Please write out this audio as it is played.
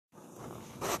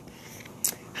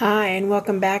Hi, and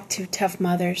welcome back to Tough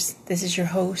Mothers. This is your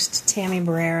host, Tammy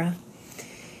Barrera.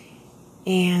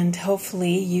 And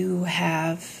hopefully you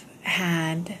have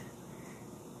had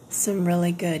some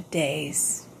really good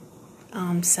days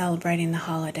celebrating the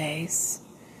holidays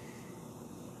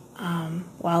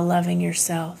while loving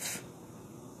yourself.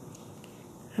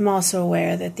 I'm also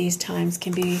aware that these times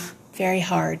can be very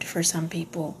hard for some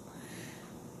people,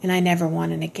 and I never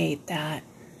want to negate that.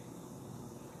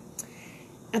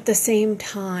 At the same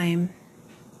time,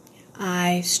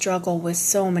 I struggle with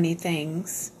so many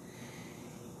things,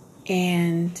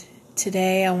 and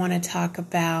today I want to talk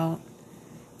about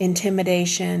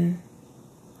intimidation.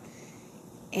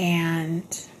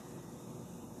 And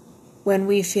when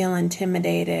we feel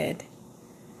intimidated,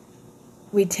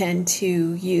 we tend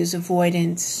to use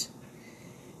avoidance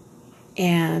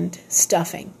and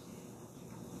stuffing.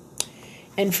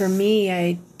 And for me,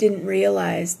 I didn't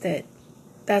realize that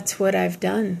that's what I've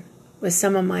done with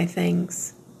some of my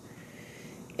things.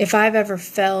 If I've ever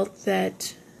felt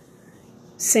that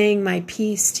saying my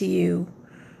piece to you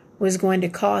was going to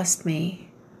cost me,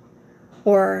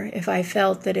 or if I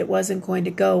felt that it wasn't going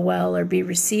to go well or be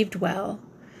received well,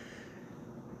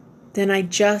 then I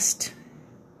just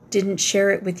didn't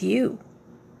share it with you.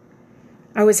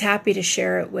 I was happy to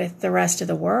share it with the rest of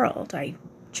the world. I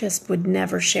just would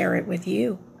never share it with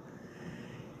you.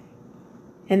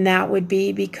 And that would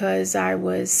be because I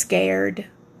was scared.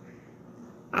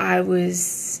 I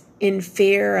was in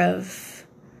fear of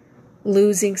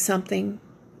losing something,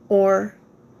 or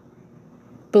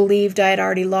believed I had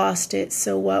already lost it.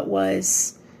 So what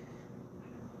was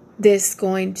this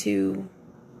going to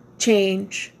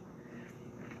change?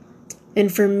 And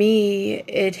for me,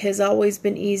 it has always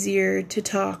been easier to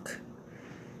talk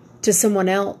to someone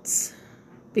else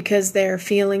because their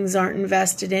feelings aren't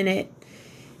invested in it.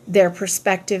 Their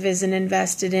perspective isn't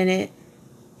invested in it.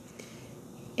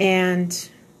 And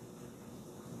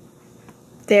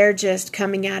they're just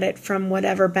coming at it from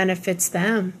whatever benefits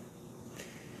them.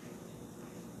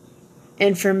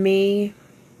 And for me,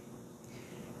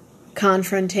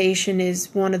 confrontation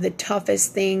is one of the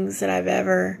toughest things that I've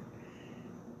ever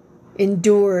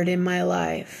endured in my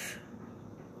life.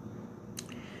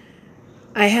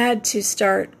 I had to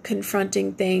start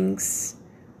confronting things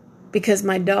because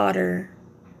my daughter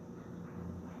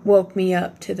woke me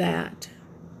up to that.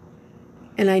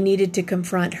 And I needed to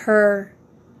confront her.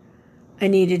 I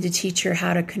needed to teach her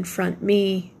how to confront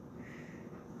me.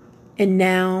 And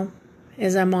now,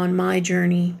 as I'm on my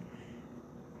journey,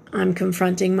 I'm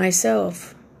confronting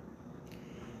myself.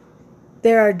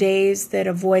 There are days that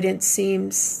avoidance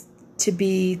seems to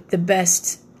be the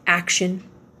best action.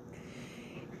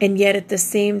 And yet at the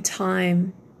same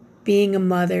time, being a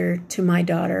mother to my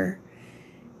daughter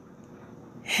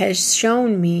has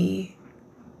shown me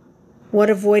what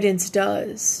avoidance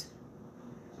does,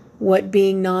 what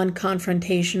being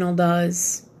non-confrontational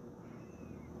does,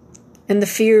 and the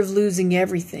fear of losing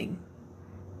everything,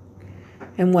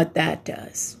 and what that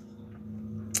does.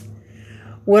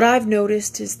 What I've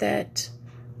noticed is that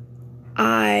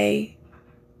I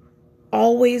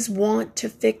always want to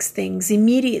fix things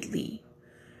immediately.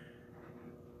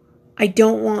 I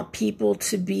don't want people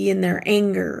to be in their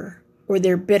anger or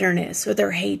their bitterness or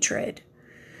their hatred.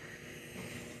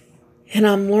 And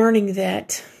I'm learning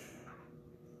that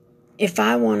if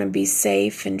I want to be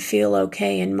safe and feel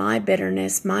okay in my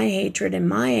bitterness, my hatred, and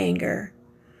my anger,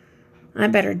 I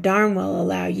better darn well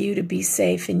allow you to be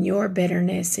safe in your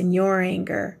bitterness and your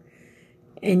anger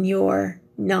and your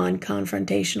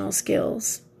non-confrontational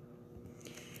skills.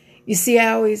 You see,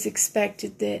 I always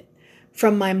expected that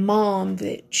from my mom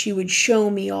that she would show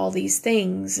me all these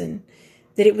things, and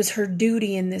that it was her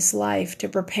duty in this life to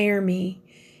prepare me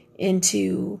and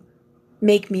to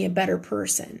make me a better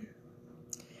person.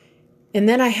 And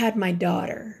then I had my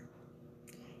daughter,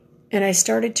 and I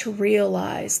started to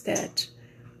realize that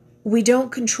we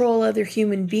don't control other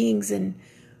human beings, and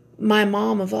my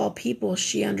mom, of all people,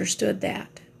 she understood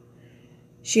that.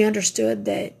 She understood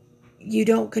that you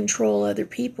don't control other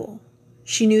people.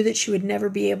 She knew that she would never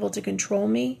be able to control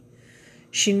me.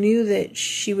 She knew that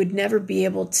she would never be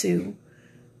able to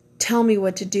tell me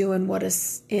what to do in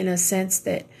a sense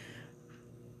that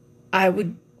I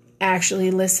would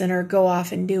actually listen or go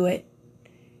off and do it.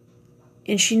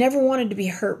 And she never wanted to be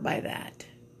hurt by that.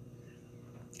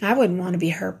 I wouldn't want to be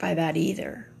hurt by that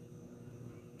either.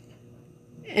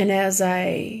 And as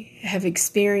I have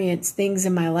experienced things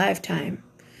in my lifetime,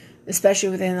 especially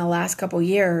within the last couple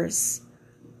years,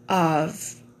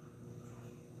 of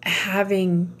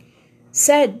having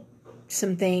said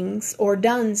some things or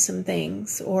done some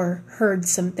things or heard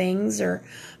some things or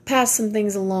passed some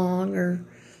things along or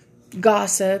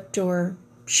gossiped or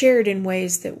shared in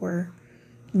ways that were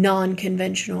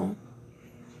non-conventional.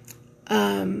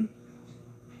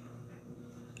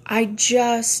 I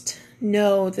just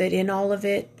know that in all of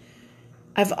it,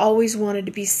 I've always wanted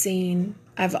to be seen.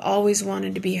 I've always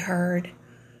wanted to be heard.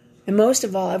 And most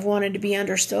of all, I've wanted to be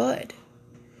understood.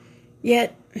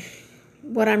 Yet,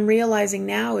 what I'm realizing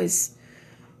now is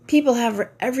people have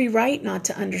every right not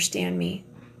to understand me,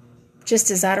 just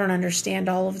as I don't understand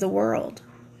all of the world.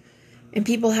 And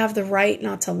people have the right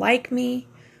not to like me,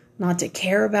 not to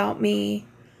care about me,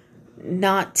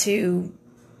 not to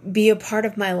be a part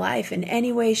of my life in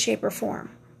any way, shape, or form.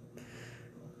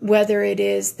 Whether it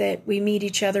is that we meet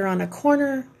each other on a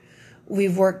corner,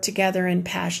 we've worked together in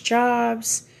past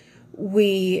jobs,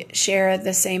 we share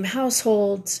the same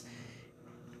households,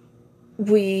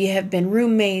 we have been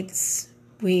roommates,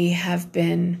 we have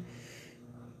been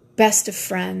best of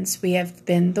friends, we have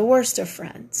been the worst of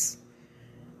friends.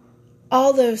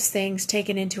 All those things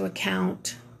taken into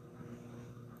account,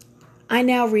 I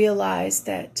now realize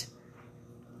that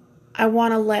I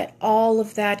want to let all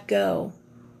of that go.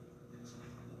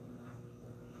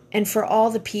 And for all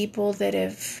the people that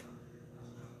have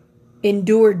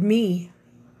endured me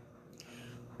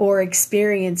or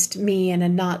experienced me in a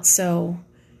not so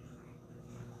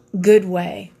good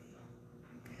way,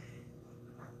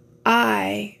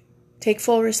 I take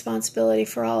full responsibility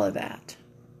for all of that.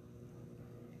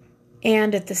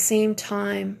 And at the same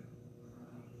time,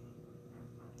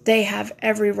 they have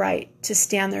every right to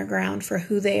stand their ground for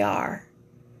who they are.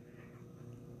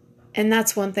 And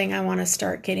that's one thing I want to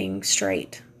start getting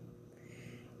straight,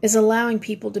 is allowing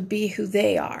people to be who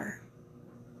they are.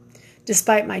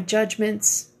 Despite my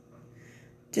judgments,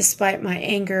 despite my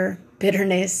anger,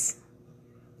 bitterness,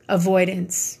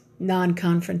 avoidance,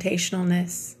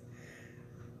 non-confrontationalness,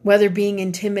 whether being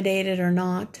intimidated or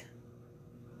not.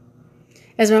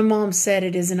 As my mom said,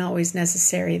 it isn't always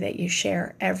necessary that you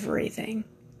share everything.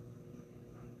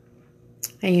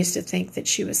 I used to think that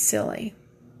she was silly.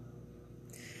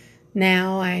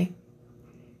 Now I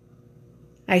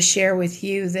share with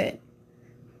you that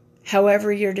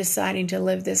however you're deciding to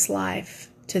live this life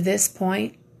to this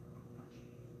point,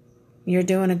 you're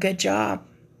doing a good job.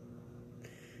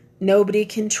 Nobody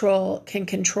can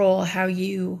control how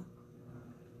you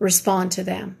respond to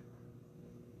them,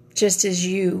 just as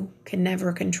you can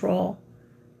never control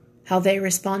how they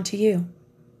respond to you.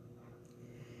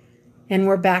 And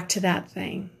we're back to that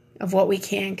thing of what we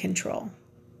can control.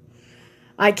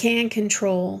 I can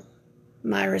control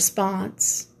my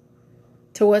response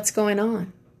to what's going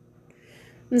on.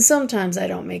 And sometimes I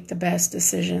don't make the best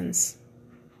decisions.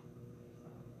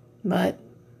 But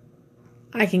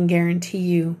I can guarantee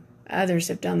you others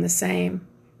have done the same.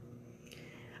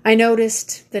 I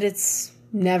noticed that it's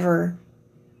never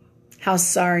how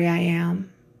sorry I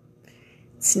am.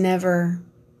 It's never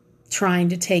trying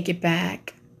to take it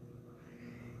back.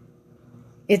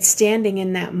 It's standing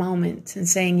in that moment and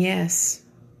saying, yes,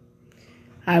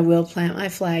 I will plant my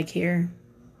flag here.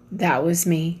 That was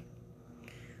me.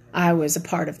 I was a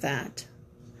part of that.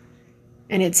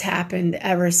 And it's happened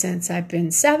ever since I've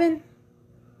been 7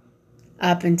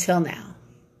 up until now.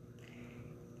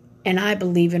 And I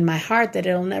believe in my heart that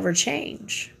it'll never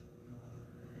change.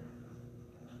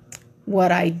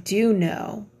 What I do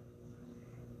know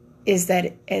is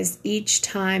that as each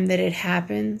time that it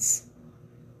happens,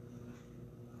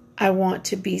 I want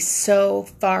to be so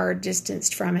far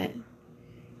distanced from it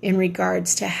in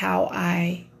regards to how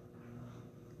I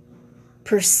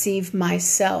perceive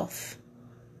myself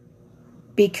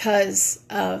because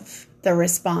of the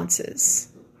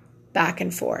responses back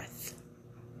and forth.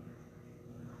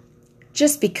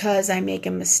 Just because I make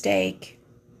a mistake,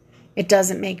 it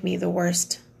doesn't make me the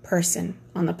worst person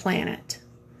on the planet.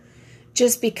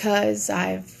 Just because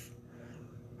I've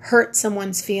hurt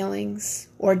someone's feelings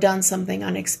or done something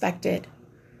unexpected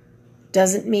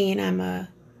doesn't mean I'm a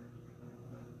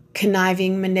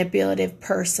conniving, manipulative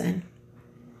person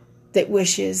that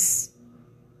wishes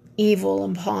evil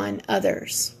upon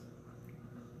others.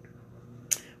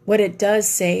 What it does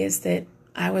say is that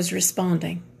I was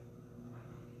responding.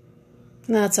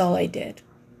 And that's all I did.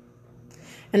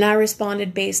 And I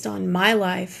responded based on my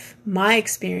life, my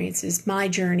experiences, my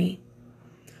journey.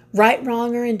 Right,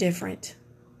 wrong, or indifferent.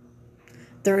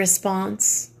 The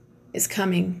response is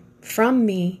coming from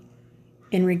me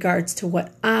in regards to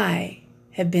what I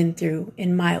have been through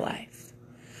in my life,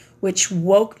 which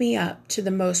woke me up to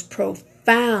the most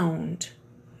profound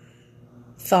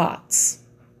thoughts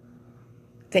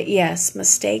that yes,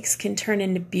 mistakes can turn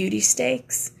into beauty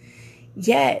stakes,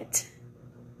 yet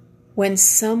when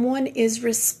someone is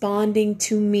responding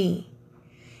to me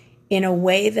in a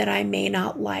way that I may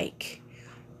not like,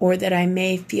 or that I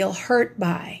may feel hurt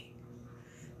by.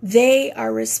 They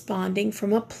are responding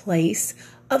from a place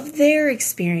of their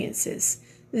experiences,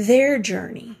 their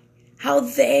journey, how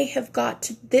they have got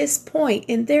to this point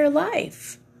in their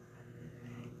life.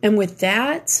 And with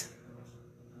that,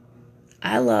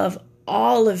 I love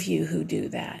all of you who do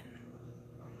that.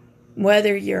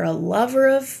 Whether you're a lover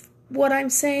of what I'm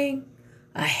saying,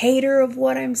 a hater of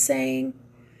what I'm saying,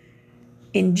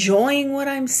 enjoying what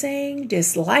I'm saying,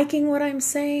 disliking what I'm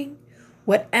saying,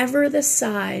 whatever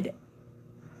side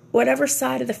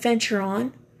of the fence you're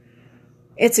on,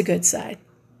 it's a good side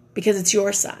because it's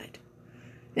your side.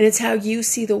 And it's how you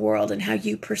see the world and how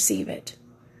you perceive it.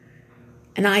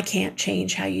 And I can't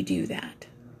change how you do that.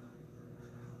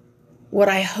 What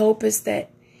I hope is that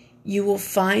you will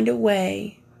find a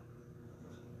way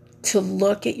to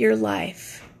look at your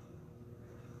life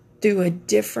through a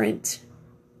different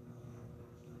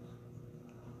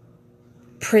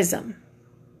prism,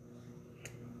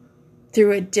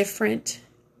 through a different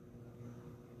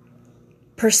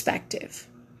perspective.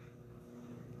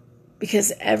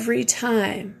 Because every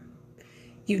time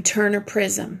you turn a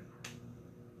prism,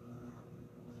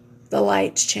 the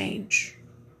lights change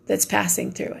that's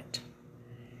passing through it.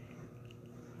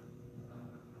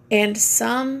 And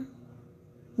some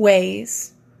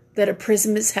ways that a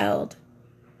prism is held,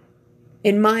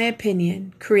 in my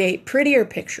opinion, create prettier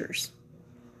pictures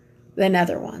than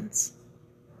other ones.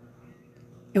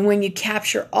 And when you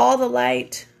capture all the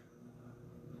light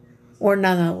or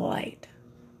none of the light,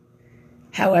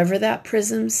 however that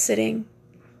prism's sitting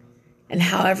and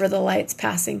however the light's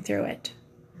passing through it.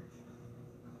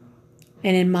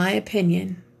 And in my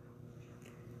opinion,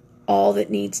 all that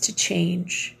needs to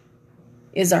change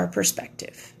is our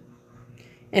perspective.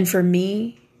 And for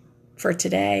me, for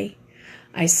today,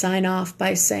 I sign off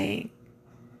by saying,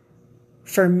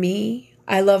 for me,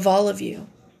 I love all of you,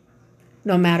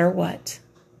 no matter what.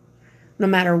 No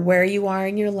matter where you are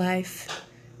in your life,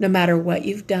 no matter what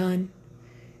you've done,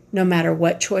 no matter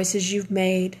what choices you've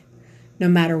made, no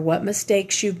matter what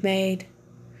mistakes you've made,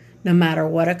 no matter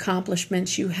what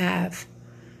accomplishments you have,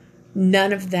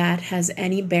 none of that has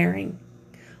any bearing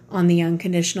on the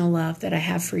unconditional love that I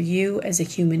have for you as a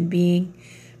human being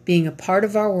a part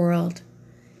of our world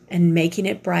and making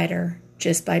it brighter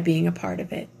just by being a part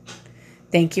of it.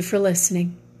 Thank you for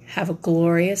listening. Have a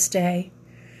glorious day.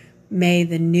 May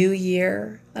the new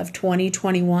year of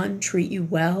 2021 treat you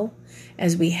well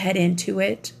as we head into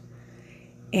it.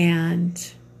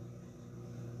 And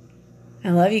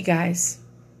I love you guys.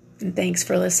 And thanks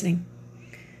for listening.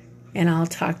 And I'll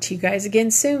talk to you guys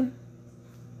again soon.